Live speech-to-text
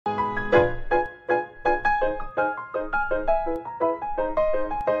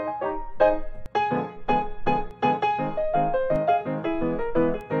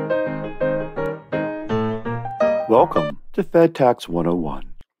Welcome to Fed Tax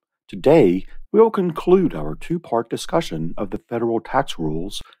 101. Today, we will conclude our two-part discussion of the federal tax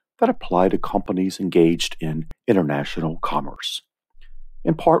rules that apply to companies engaged in international commerce.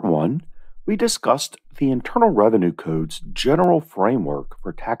 In Part 1, we discussed the Internal Revenue Code's general framework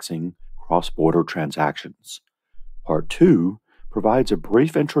for taxing cross-border transactions. Part 2 provides a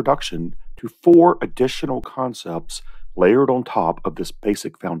brief introduction to 4 additional concepts layered on top of this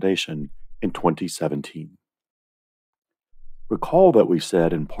basic foundation in 2017. Recall that we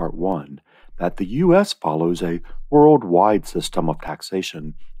said in Part 1 that the U.S. follows a worldwide system of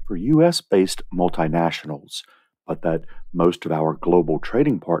taxation for U.S.-based multinationals, but that most of our global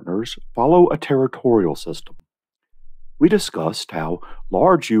trading partners follow a territorial system. We discussed how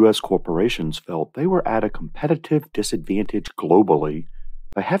large U.S. corporations felt they were at a competitive disadvantage globally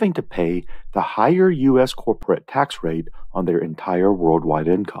by having to pay the higher U.S. corporate tax rate on their entire worldwide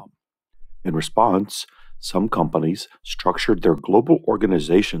income. In response, some companies structured their global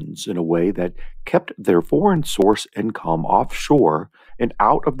organizations in a way that kept their foreign source income offshore and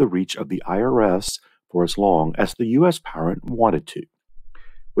out of the reach of the IRS for as long as the U.S. parent wanted to.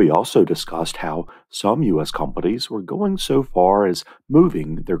 We also discussed how some U.S. companies were going so far as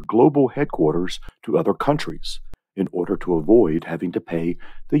moving their global headquarters to other countries in order to avoid having to pay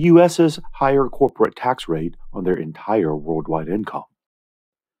the U.S.'s higher corporate tax rate on their entire worldwide income.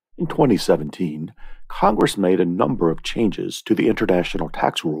 In 2017, Congress made a number of changes to the international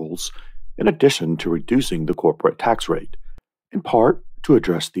tax rules in addition to reducing the corporate tax rate, in part to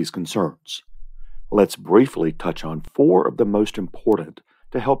address these concerns. Let's briefly touch on 4 of the most important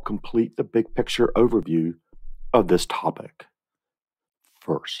to help complete the big picture overview of this topic.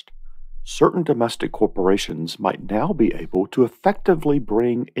 First, certain domestic corporations might now be able to effectively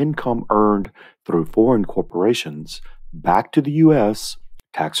bring income earned through foreign corporations back to the U.S.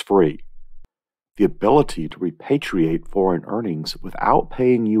 tax-free. The ability to repatriate foreign earnings without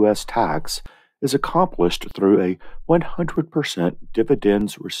paying U.S. tax is accomplished through a 100%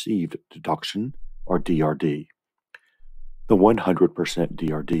 dividends received deduction, or DRD. The 100%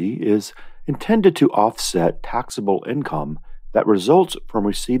 DRD is intended to offset taxable income that results from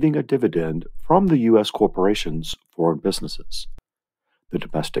receiving a dividend from the U.S. corporation's foreign businesses. The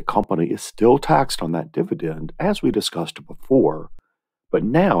domestic company is still taxed on that dividend, as we discussed before, but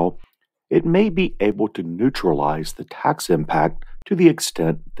now it may be able to neutralize the tax impact to the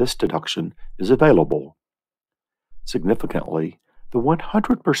extent this deduction is available. Significantly, the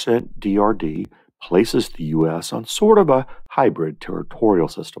 100% DRD places the U.S. on sort of a hybrid territorial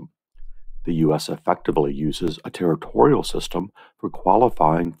system. The U.S. effectively uses a territorial system for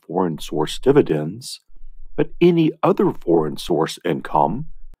qualifying foreign source dividends, but any other foreign source income,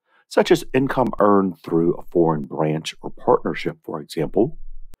 such as income earned through a foreign branch or partnership, for example,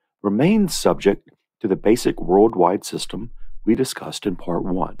 remains subject to the basic worldwide system we discussed in Part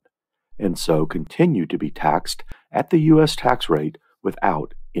 1, and so continue to be taxed at the U.S. tax rate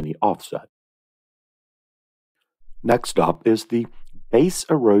without any offset. Next up is the Base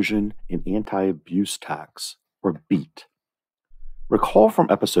Erosion and Anti-Abuse Tax, or BEAT. Recall from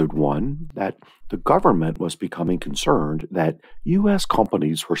Episode 1 that the government was becoming concerned that U.S.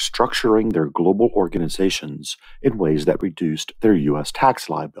 companies were structuring their global organizations in ways that reduced their U.S. tax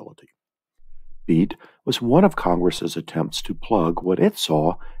liability. BEAT was one of Congress's attempts to plug what it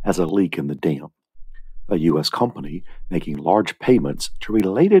saw as a leak in the dam. A U.S. company making large payments to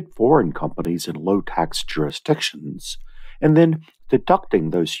related foreign companies in low-tax jurisdictions, and then deducting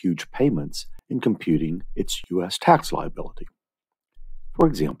those huge payments in computing its U.S. tax liability. For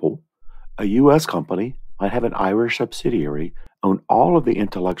example, a U.S. company might have an Irish subsidiary own all of the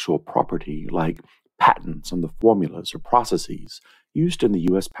intellectual property like patents on the formulas or processes used in the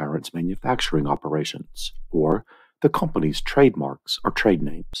U.S. parent's manufacturing operations, or the company's trademarks or trade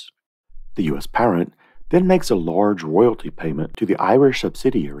names. The U.S. parent then makes a large royalty payment to the Irish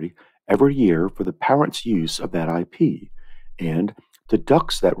subsidiary every year for the parent's use of that IP, and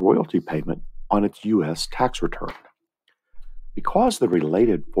deducts that royalty payment on its U.S. tax return. Because the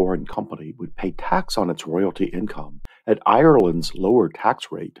related foreign company would pay tax on its royalty income at Ireland's lower tax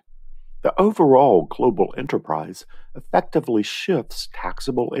rate, the overall global enterprise effectively shifts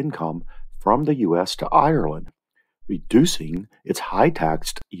taxable income from the U.S. to Ireland, reducing its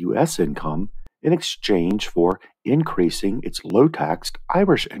high-taxed U.S. income in exchange for increasing its low-taxed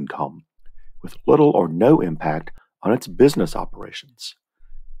Irish income, with little or no impact on its business operations.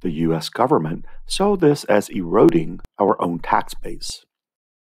 The U.S. government saw this as eroding our own tax base.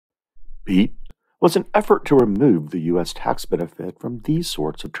 BEAT was an effort to remove the U.S. tax benefit from these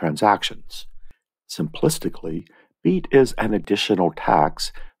sorts of transactions. Simplistically, BEAT is an additional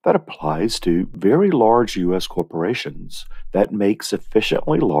tax That applies to very large U.S. corporations that make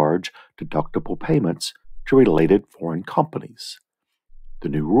sufficiently large deductible payments to related foreign companies. The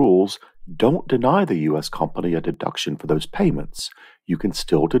new rules don't deny the U.S. company a deduction for those payments. You can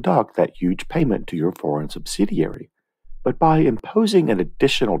still deduct that huge payment to your foreign subsidiary. But by imposing an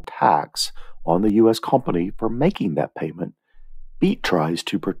additional tax on the U.S. company for making that payment, BEAT tries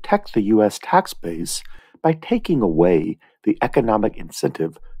to protect the U.S. tax base by taking away the economic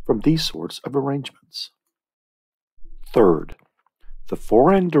incentive from these sorts of arrangements. Third, the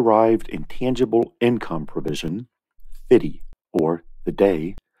Foreign Derived Intangible Income Provision, FDII, or the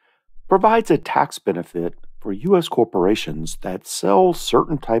DAY, provides a tax benefit for U.S. corporations that sell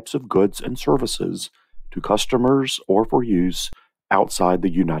certain types of goods and services to customers or for use outside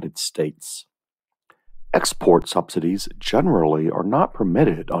the United States. Export subsidies generally are not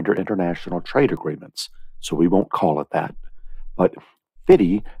permitted under international trade agreements, so we won't call it that. But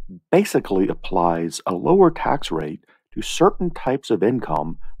FDII basically applies a lower tax rate to certain types of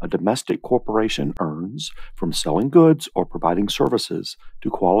income a domestic corporation earns from selling goods or providing services to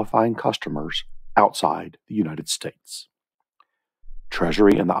qualifying customers outside the United States.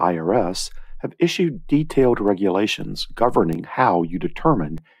 Treasury and the IRS have issued detailed regulations governing how you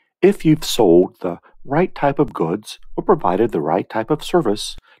determine if you've sold the right type of goods or provided the right type of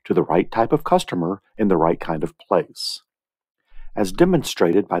service to the right type of customer in the right kind of place. As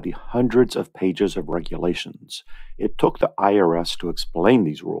demonstrated by the hundreds of pages of regulations, it took the IRS to explain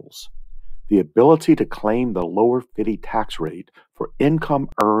these rules. The ability to claim the lower FDII tax rate for income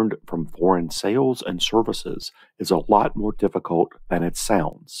earned from foreign sales and services is a lot more difficult than it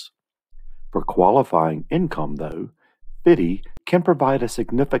sounds. For qualifying income, though, FDII can provide a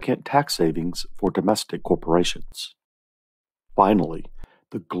significant tax savings for domestic corporations. Finally,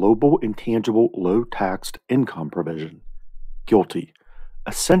 the Global Intangible Low-Taxed Income Provision, GILTI,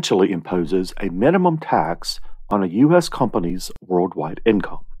 essentially imposes a minimum tax on a U.S. company's worldwide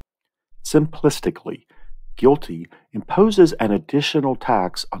income. Simplistically, GILTI imposes an additional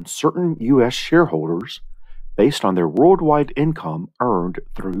tax on certain U.S. shareholders based on their worldwide income earned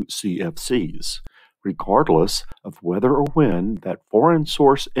through CFCs, regardless of whether or when that foreign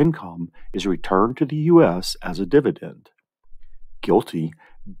source income is returned to the U.S. as a dividend. GILTI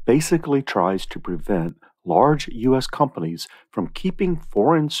basically tries to prevent large U.S. companies from keeping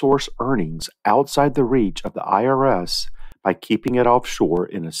foreign source earnings outside the reach of the IRS by keeping it offshore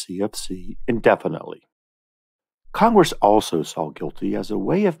in a CFC indefinitely. Congress also saw GILTI as a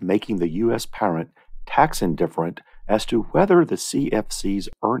way of making the U.S. parent tax indifferent as to whether the CFC's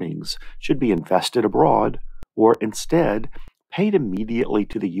earnings should be invested abroad or instead paid immediately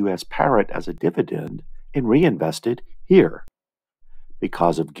to the U.S. parent as a dividend and reinvested here.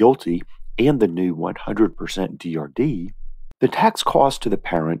 Because of GILTI and the new 100% DRD, the tax cost to the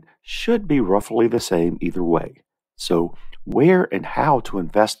parent should be roughly the same either way. So, where and how to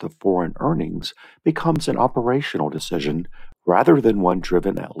invest the foreign earnings becomes an operational decision rather than one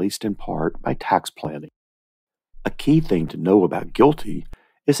driven at least in part by tax planning. A key thing to know about GILTI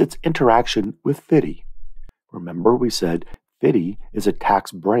is its interaction with FDII. Remember we said FDII is a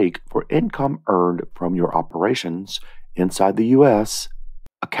tax break for income earned from your operations inside the U.S.,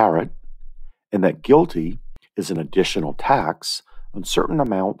 a carrot, and that GILTI is an additional tax on certain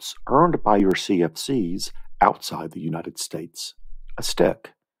amounts earned by your CFCs outside the United States, a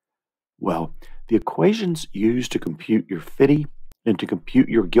stick. Well, the equations used to compute your FDII and to compute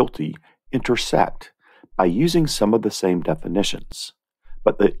your GILTI intersect by using some of the same definitions,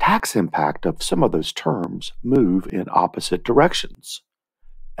 but the tax impact of some of those terms move in opposite directions.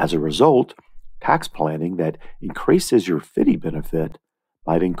 As a result, tax planning that increases your FDII benefit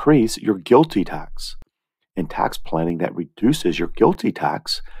might increase your GILTI tax, and tax planning that reduces your GILTI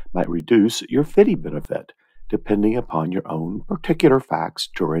tax might reduce your FDII benefit, depending upon your own particular facts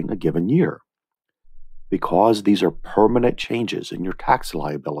during a given year. Because these are permanent changes in your tax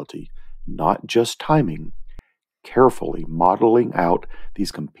liability, not just timing, carefully modeling out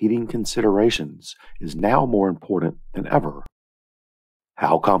these competing considerations is now more important than ever.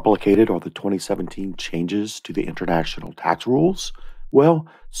 How complicated are the 2017 changes to the international tax rules? Well,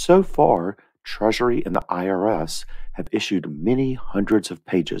 so far, Treasury and the IRS have issued many hundreds of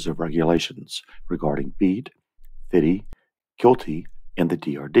pages of regulations regarding BEAT, FDII, GILTI, and the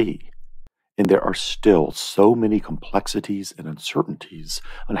DRD. And there are still so many complexities and uncertainties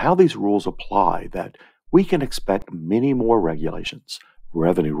on how these rules apply that we can expect many more regulations,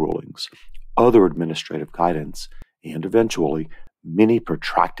 revenue rulings, other administrative guidance, and eventually many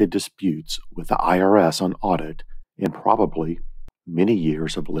protracted disputes with the IRS on audit and probably many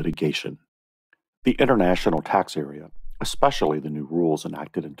years of litigation. The international tax area, especially the new rules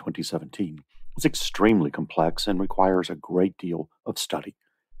enacted in 2017, is extremely complex and requires a great deal of study.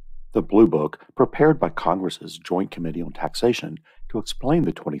 The Blue Book, prepared by Congress's Joint Committee on Taxation to explain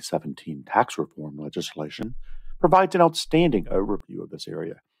the 2017 tax reform legislation, provides an outstanding overview of this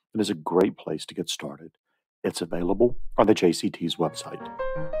area and is a great place to get started. It's available on the JCT's website.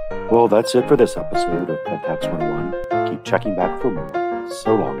 Well, that's it for this episode of Fed Tax 101. Keep checking back for more.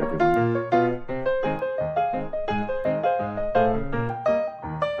 So long, everyone.